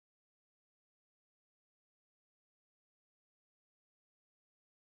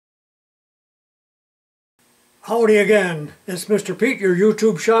Howdy again, it's Mr. Pete, your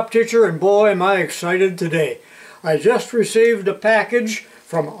YouTube shop teacher, and boy am I excited today. I just received a package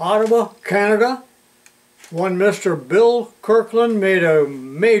from Ottawa, Canada. One Mr. Bill Kirkland made a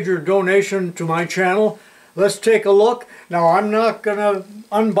major donation to my channel. Let's take a look. Now I'm not going to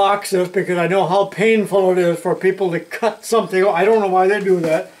unbox this because I know how painful it is for people to cut something. I don't know why they do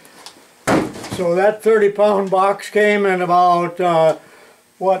that. So that 30-pound box came in about,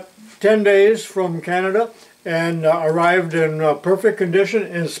 10 days from Canada. And arrived in perfect condition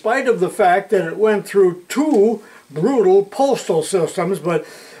in spite of the fact that it went through two brutal postal systems. But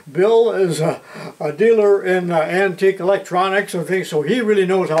Bill is a dealer in antique electronics and things, so he really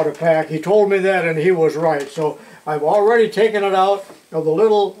knows how to pack. He told me that, and he was right. So I've already taken it out of the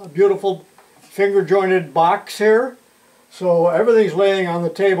little beautiful finger jointed box here. So everything's laying on the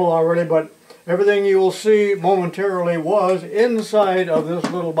table already, but everything you will see momentarily was inside of this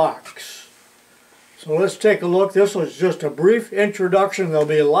little box. So let's take a look. This was just a brief introduction. There'll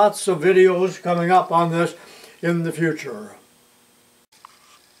be lots of videos coming up on this in the future.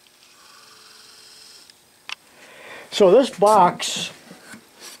 So this box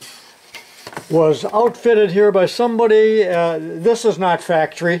was outfitted here by somebody. This is not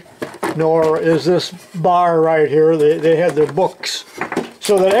factory, nor is this bar right here. They had their books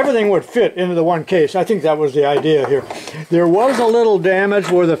so that everything would fit into the one case. I think that was the idea here. There was a little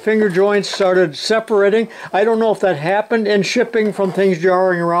damage where the finger joints started separating. I don't know if that happened in shipping from things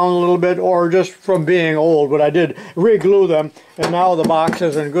jarring around a little bit or just from being old, but I did re-glue them, and now the box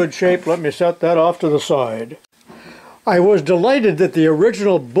is in good shape. Let me set that off to the side. I was delighted that the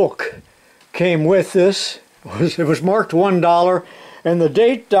original book came with this. It was marked $1, and the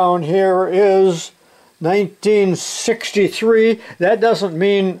date down here is 1963. That doesn't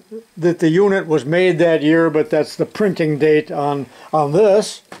mean that the unit was made that year, but that's the printing date on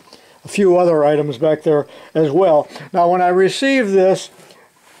this. A few other items back there as well. Now when I received this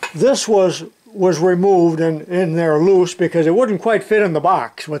was removed and in there loose because it wouldn't quite fit in the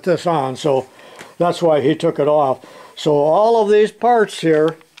box with this on, so that's why he took it off. So all of these parts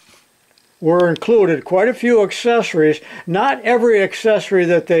here were included, quite a few accessories. Not every accessory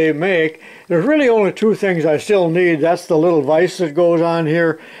that they make. There's really only two things I still need. That's the little vise that goes on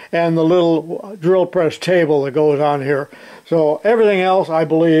here and the little drill press table that goes on here. So everything else, I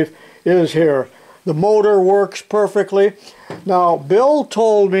believe, is here. The motor works perfectly. Now, Bill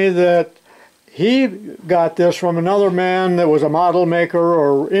told me that he got this from another man that was a model maker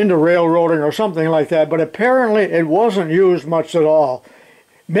or into railroading or something like that, but apparently it wasn't used much at all.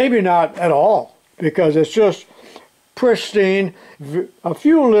 Maybe not at all, because it's just pristine. A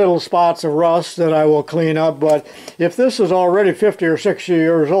few little spots of rust that I will clean up, but if this is already 50 or 60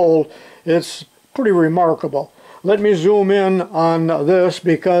 years old, it's pretty remarkable. Let me zoom in on this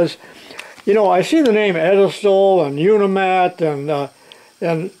because, you know, I see the name Edestal and UNIMAT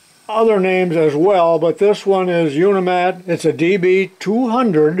and other names as well, but this one is UNIMAT. It's a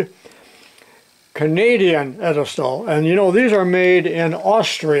DB200. Canadian edestal, and you know these are made in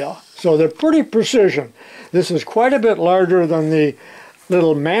Austria, so they're pretty precision. This is quite a bit larger than the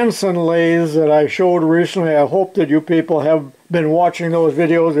little Manson lathes that I showed recently. I hope that you people have been watching those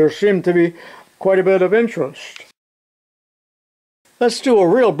videos. There seemed to be quite a bit of interest. Let's do a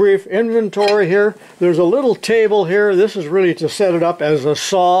real brief inventory here. There's a little table here. This is really to set it up as a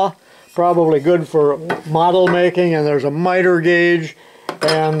saw, probably good for model making, and there's a miter gauge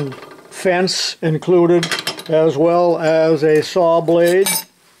and fence included, as well as a saw blade.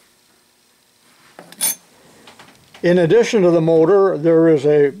 In addition to the motor, there is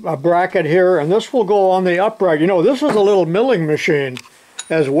a bracket here, and this will go on the upright. You know, this is a little milling machine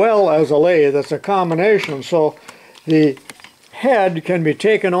as well as a lathe. That's a combination, so the head can be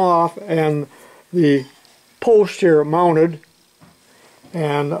taken off and the post here mounted,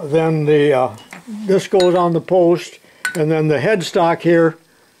 and then this goes on the post, and then the headstock here.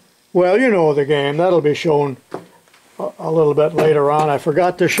 Well, you know the game. That'll be shown a little bit later on. I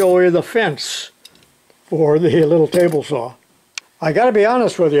forgot to show you the fence for the little table saw. I got to be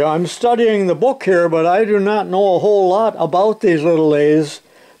honest with you. I'm studying the book here, but I do not know a whole lot about these little lathes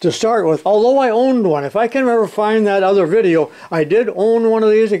to start with, although I owned one. If I can ever find that other video, I did own one of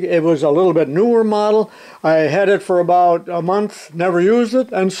these. It was a little bit newer model. I had it for about a month, never used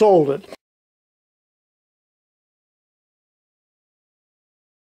it, and sold it.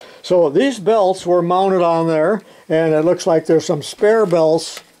 So these belts were mounted on there, and it looks like there's some spare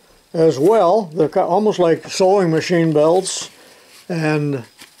belts as well. They're almost like sewing machine belts, and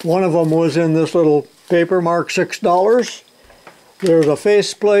one of them was in this little paper marked $6. There's a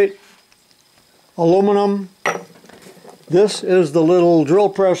faceplate, aluminum, This is the little drill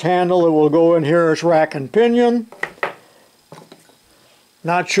press handle that will go in here. It's rack and pinion.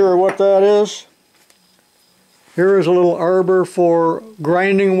 Not sure what that is. Here is a little arbor for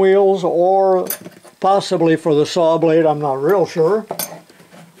grinding wheels or possibly for the saw blade. I'm not real sure.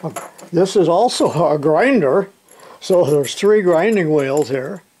 This is also a grinder. So there's 3 grinding wheels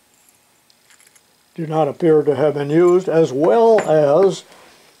here. Do not appear to have been used, as well as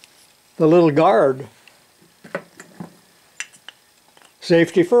the little guard.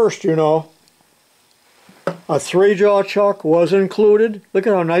 Safety first, you know. A 3-jaw chuck was included. Look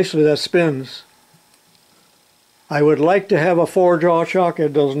at how nicely that spins. I would like to have a 4-jaw chuck.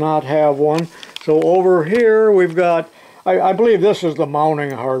 It does not have one. So over here we've got, I believe this is the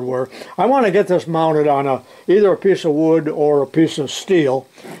mounting hardware. I want to get this mounted on either a piece of wood or a piece of steel.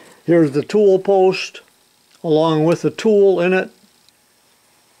 Here's the tool post along with the tool in it.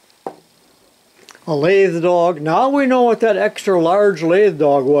 A lathe dog. Now we know what that extra large lathe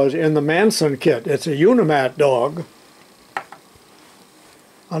dog was in the Manson kit. It's a UNIMAT dog.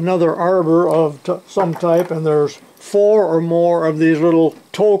 Another arbor of some type, and there's 4 or more of these little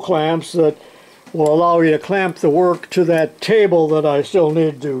toe clamps that will allow you to clamp the work to that table that I still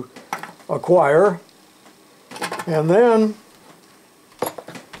need to acquire. And then,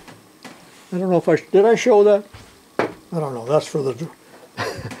 I don't know if did I show that? I don't know, that's for the,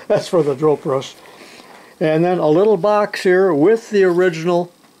 that's for the drill press. And then a little box here with the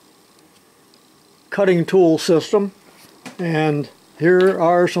original cutting tool system. And here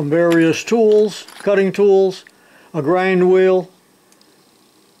are some various tools, cutting tools, a grind wheel.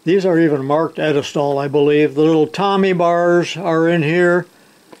 These are even marked edestal, I believe. The little Tommy bars are in here.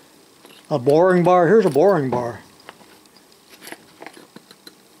 A boring bar. Here's a boring bar.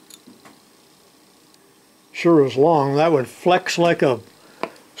 Sure is long. That would flex like a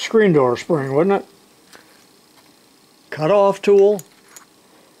screen door spring, wouldn't it? Cut-off tool.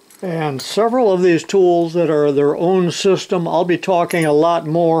 And several of these tools that are their own system. I'll be talking a lot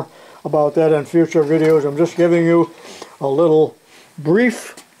more about that in future videos. I'm just giving you a little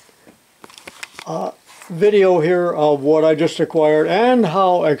brief video here of what I just acquired and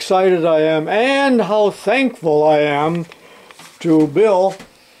how excited I am and how thankful I am to Bill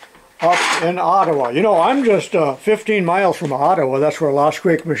up in Ottawa. You know, I'm just 15 miles from Ottawa. That's where Lost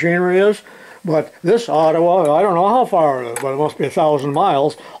Creek Machinery is. But this Ottawa, I don't know how far it is, but it must be 1,000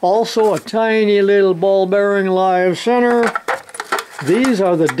 miles. Also a tiny little ball bearing live center. These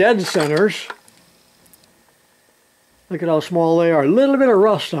are the dead centers. Look at how small they are. A little bit of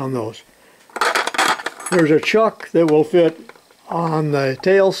rust on those. There's a chuck that will fit on the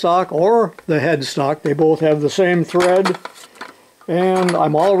tailstock or the headstock. They both have the same thread. And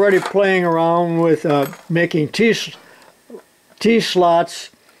I'm already playing around with making T-slots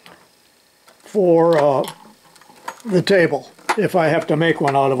for the table, if I have to make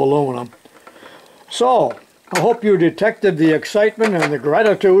one out of aluminum. So, I hope you detected the excitement and the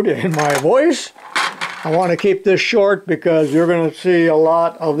gratitude in my voice. I want to keep this short because you're going to see a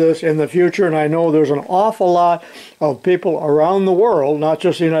lot of this in the future, and I know there's an awful lot of people around the world, not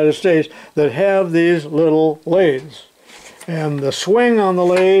just the United States, that have these little lathes. And the swing on the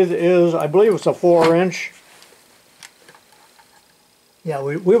lathe is, I believe it's a 4-inch. Yeah,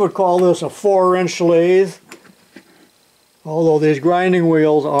 we would call this a 4-inch lathe, although these grinding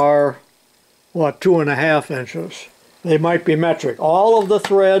wheels are, what, 2.5 inches. They might be metric. All of the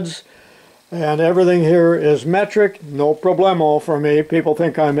threads and everything here is metric, no problemo for me. People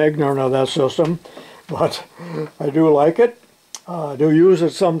think I'm ignorant of that system, but I do like it. I do use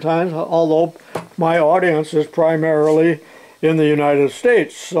it sometimes, although my audience is primarily in the United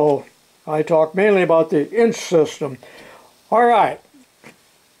States, so I talk mainly about the inch system. All right.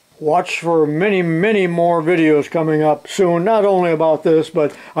 Watch for many, many more videos coming up soon, not only about this,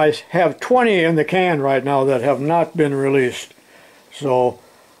 but I have 20 in the can right now that have not been released. So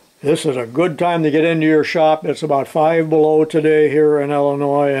this is a good time to get into your shop. It's about 5 below today here in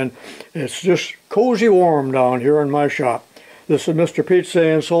Illinois, and it's just cozy warm down here in my shop. This is Mr. Pete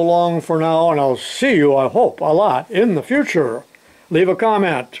saying so long for now, and I'll see you, I hope, a lot in the future. Leave a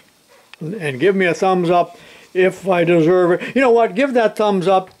comment and give me a thumbs up if I deserve it. You know what? Give that thumbs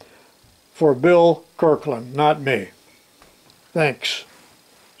up for Bill Kirkland, not me. Thanks.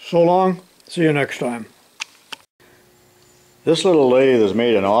 So long. See you next time. This little lathe is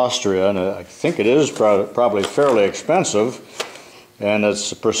made in Austria, and I think it is probably fairly expensive. And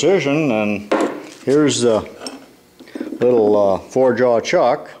it's precision, and here's the little 4-jaw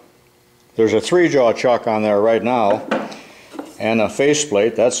chuck. There's a 3-jaw chuck on there right now, and a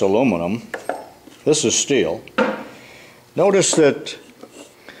faceplate. That's aluminum. This is steel. Notice that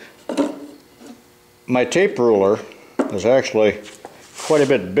my tape ruler is actually quite a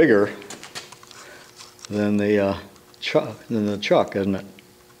bit bigger than the chuck, isn't it?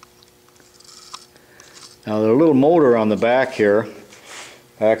 Now the little motor on the back here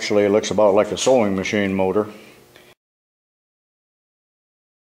actually looks about like a sewing machine motor.